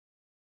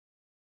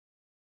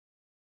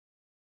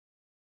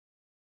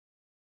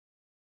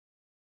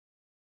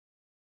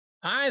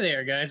Hi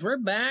there, guys. We're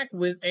back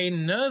with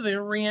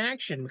another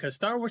reaction because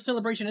Star Wars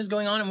Celebration is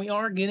going on and we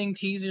are getting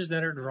teasers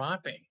that are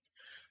dropping.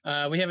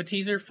 We have a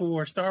teaser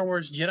for Star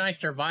Wars Jedi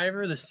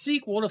Survivor, the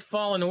sequel to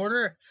Fallen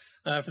Order.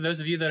 For those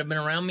of you that have been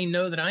around me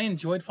know that I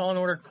enjoyed Fallen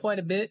Order quite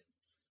a bit.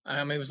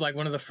 It was like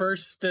one of the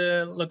first,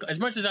 look, as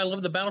much as I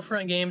love the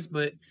Battlefront games,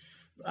 but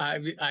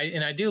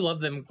I do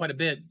love them quite a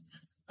bit.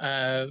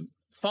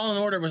 Fallen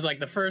Order was like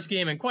the first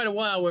game in quite a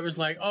while where it was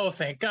like, oh,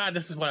 thank God,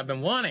 this is what I've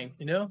been wanting,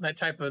 you know, that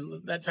type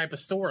of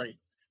story.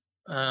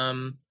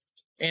 And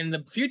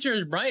the future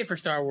is bright for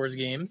Star Wars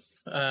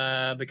games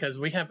because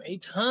we have a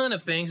ton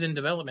of things in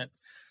development.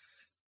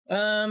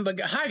 But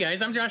hi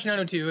guys, I'm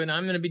Josh902 and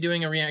I'm going to be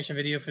doing a reaction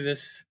video for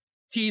this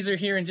teaser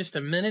here in just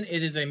a minute.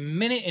 It is 1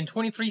 minute and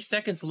 23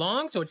 seconds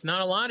long, so it's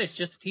not a lot. It's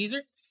just a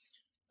teaser.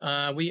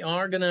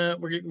 We're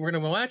gonna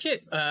watch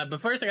it.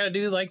 But first I gotta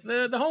do like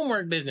the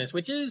homework business,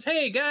 which is,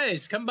 hey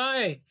guys, come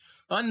by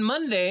on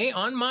Monday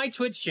on my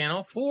Twitch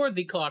channel for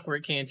the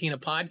Clockwork Cantina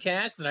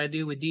podcast that I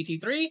do with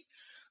DT3.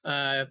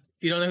 If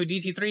you don't know who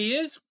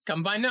DT3 is,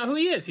 come find out who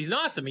he is. He's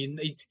awesome.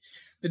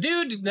 The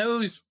dude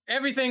knows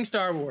everything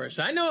Star Wars.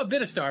 I know a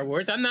bit of Star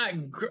Wars.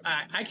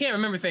 I can't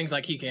remember things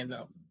like he can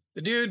though.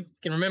 The dude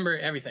can remember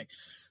everything.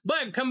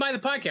 But come by the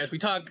podcast. We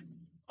talk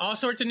all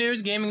sorts of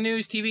news, gaming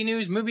news, TV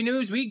news, movie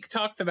news. We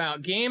talked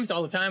about games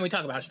all the time. We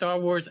talk about Star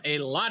Wars a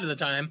lot of the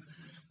time.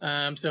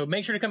 So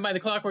make sure to come by the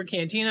Clockwork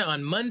Cantina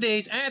on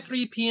Mondays at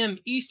 3 p.m.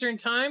 Eastern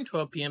Time,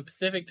 12 p.m.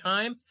 Pacific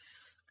Time.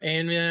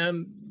 And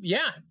DT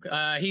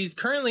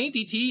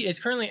is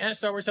currently at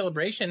Star Wars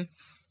Celebration.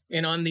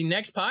 And on the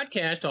next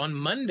podcast on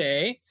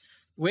Monday,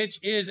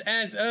 which is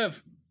as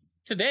of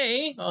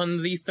today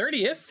on the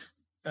 30th.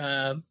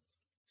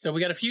 So we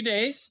got a few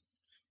days.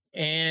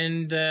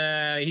 And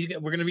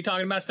we're going to be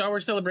talking about Star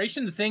Wars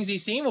Celebration, the things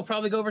he's seen. We'll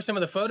probably go over some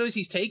of the photos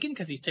he's taken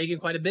because he's taken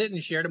quite a bit and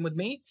shared them with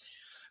me.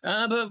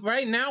 But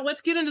right now,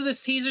 let's get into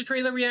this teaser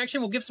trailer reaction.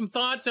 We'll give some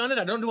thoughts on it.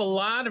 I don't do a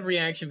lot of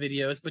reaction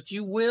videos, but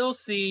you will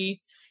see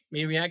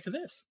me react to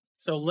this.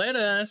 So let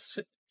us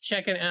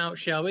check it out,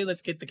 shall we?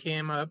 Let's get the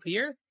camera up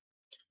here.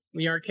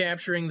 We are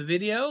capturing the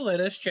video. Let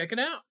us check it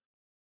out.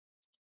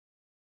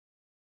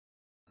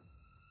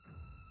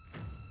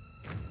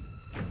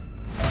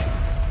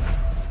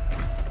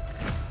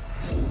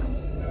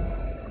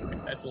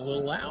 That's a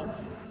little loud.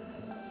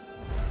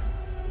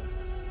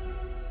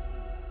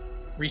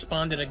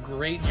 Respawn did a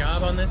great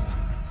job on this,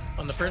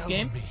 on the first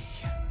game. Me,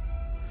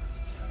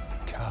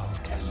 Cal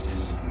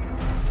Kestis,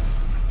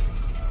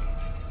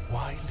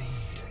 why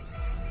lead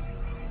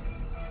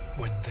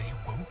when they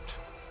won't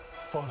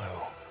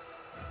follow?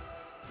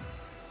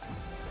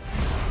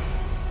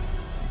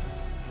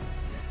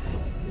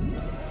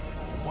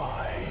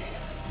 Why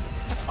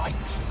fight?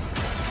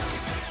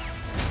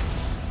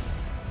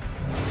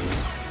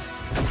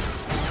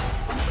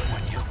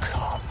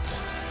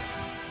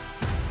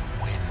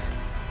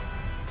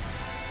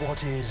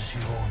 What is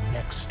your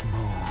next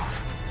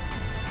move,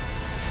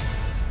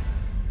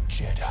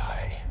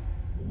 Jedi?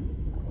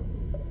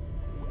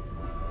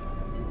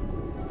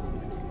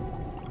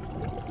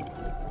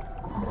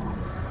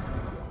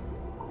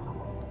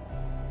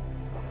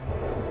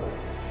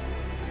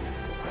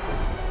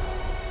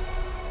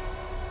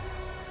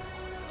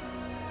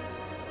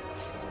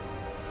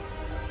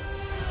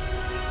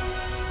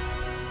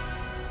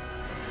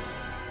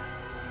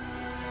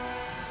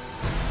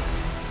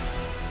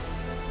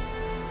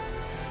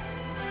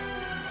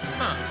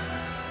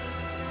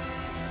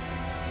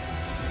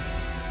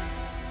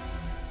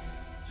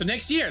 So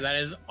next year, that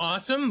is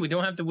awesome. We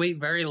don't have to wait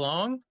very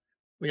long.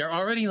 We are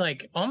already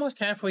like almost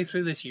halfway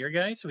through this year,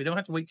 guys. So we don't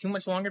have to wait too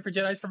much longer for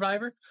Jedi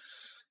Survivor.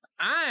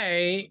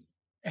 I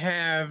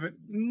have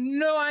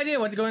no idea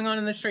what's going on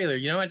in this trailer.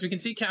 You know, as we can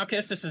see, Cal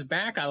Kestis is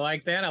back. I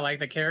like that. I like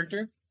the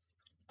character.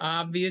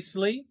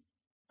 Obviously.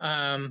 We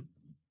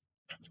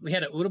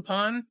had a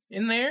Utapau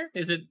in there.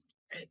 Is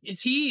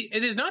he?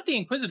 It is not the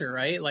Inquisitor,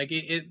 right? Like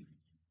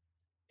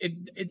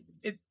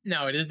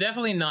no, it is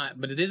definitely not,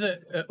 but it is a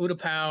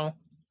Utapau.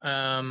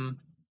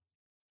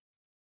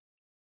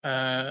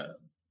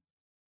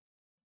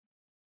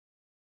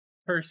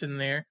 Person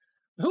there.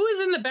 Who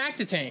is in the back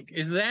to tank?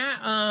 Is that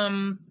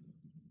I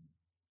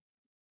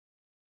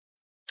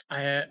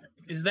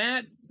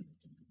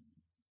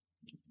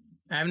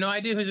have no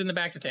idea who's in the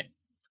back to tank.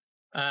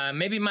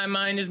 Maybe my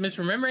mind is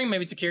misremembering.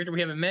 Maybe it's a character we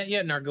haven't met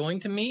yet and are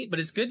going to meet. But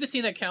it's good to see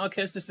that Cal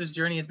Kestis'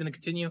 journey is going to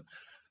continue.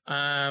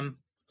 I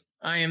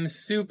am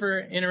super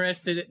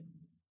interested.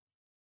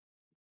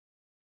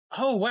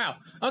 Oh, wow.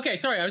 Okay,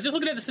 sorry. I was just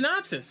looking at the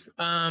synopsis.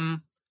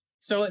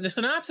 So the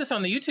synopsis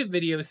on the YouTube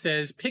video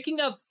says, picking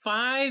up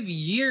 5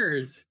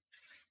 years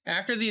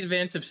after the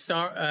events of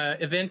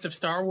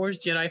Star Wars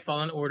Jedi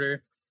Fallen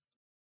Order.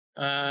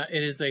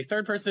 It is a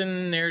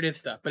third-person narrative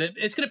stuff, but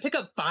it's going to pick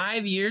up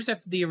 5 years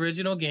after the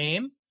original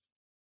game.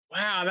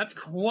 Wow, that's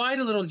quite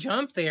a little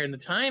jump there in the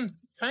timescape,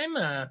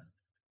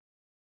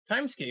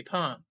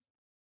 huh?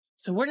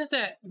 So where does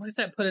that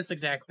put us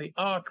exactly?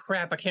 Oh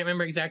crap, I can't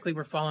remember exactly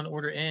where Fallen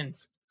Order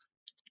ends.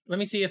 Let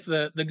me see if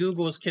the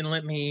Googles can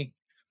let me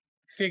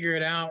figure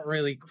it out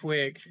really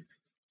quick.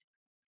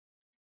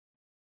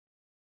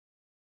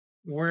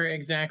 where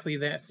exactly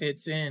that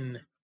fits in.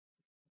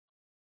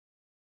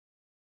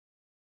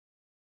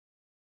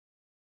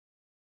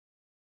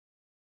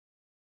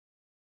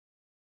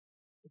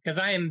 Because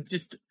I am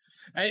just...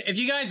 if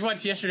you guys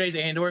watched yesterday's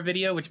Andor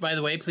video, which, by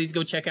the way, please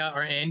go check out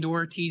our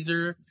Andor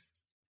teaser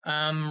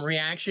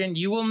reaction,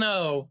 you will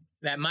know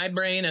that my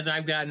brain, as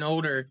I've gotten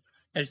older,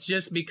 has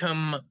just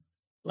become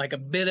like a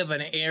bit of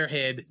an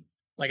airhead.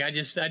 Like, I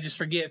just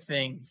forget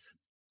things.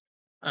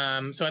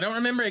 So I don't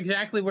remember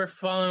exactly where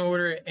Fallen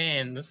Order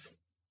ends.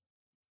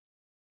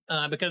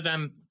 Because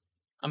I'm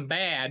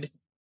bad.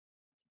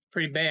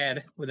 Pretty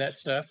bad with that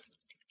stuff.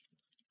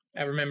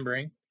 At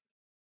remembering.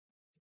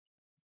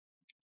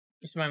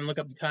 Just want to look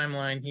up the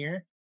timeline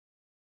here.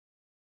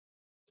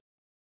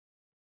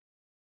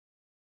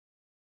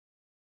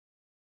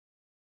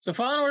 So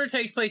Fallen Order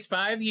takes place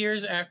 5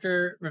 years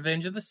after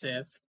Revenge of the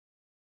Sith.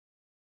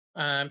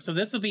 So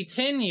this will be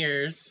 10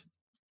 years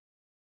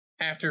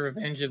after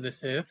Revenge of the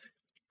Sith.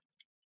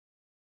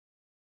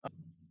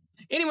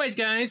 Anyways,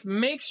 guys,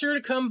 make sure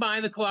to come by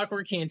the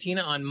Clockwork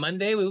Cantina on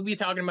Monday. We will be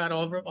talking about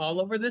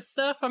all over this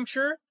stuff, I'm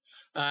sure.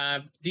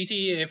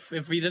 DT,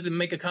 if he doesn't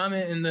make a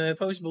comment in the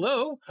post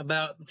below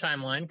about the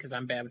timeline, because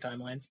I'm bad with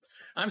timelines,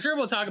 I'm sure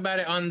we'll talk about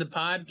it on the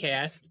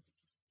podcast.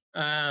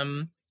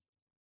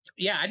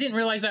 Yeah, I didn't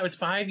realize that was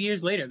 5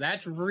 years later.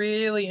 That's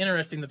really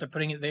interesting that they're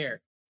putting it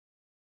there.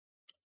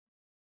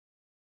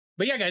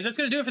 But yeah, guys, that's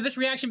going to do it for this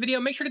reaction video.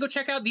 Make sure to go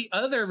check out the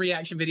other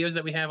reaction videos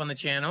that we have on the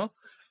channel.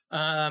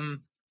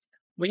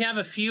 We have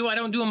a few. I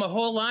don't do them a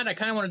whole lot. I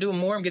kind of want to do them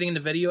more. I'm getting into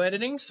video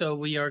editing, so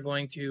we are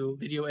going to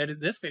video edit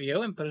this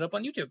video and put it up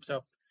on YouTube.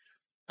 So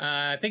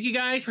thank you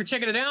guys for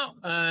checking it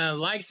out.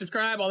 Like,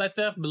 subscribe, all that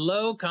stuff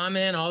below,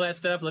 comment, all that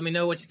stuff. Let me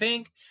know what you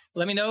think.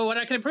 Let me know what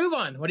I can improve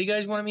on. What do you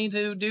guys want me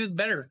to do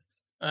better?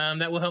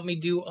 That will help me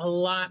do a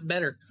lot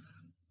better.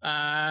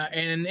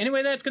 And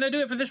anyway, that's going to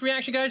do it for this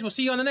reaction, guys. We'll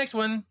see you on the next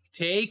one.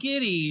 Take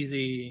it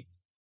easy.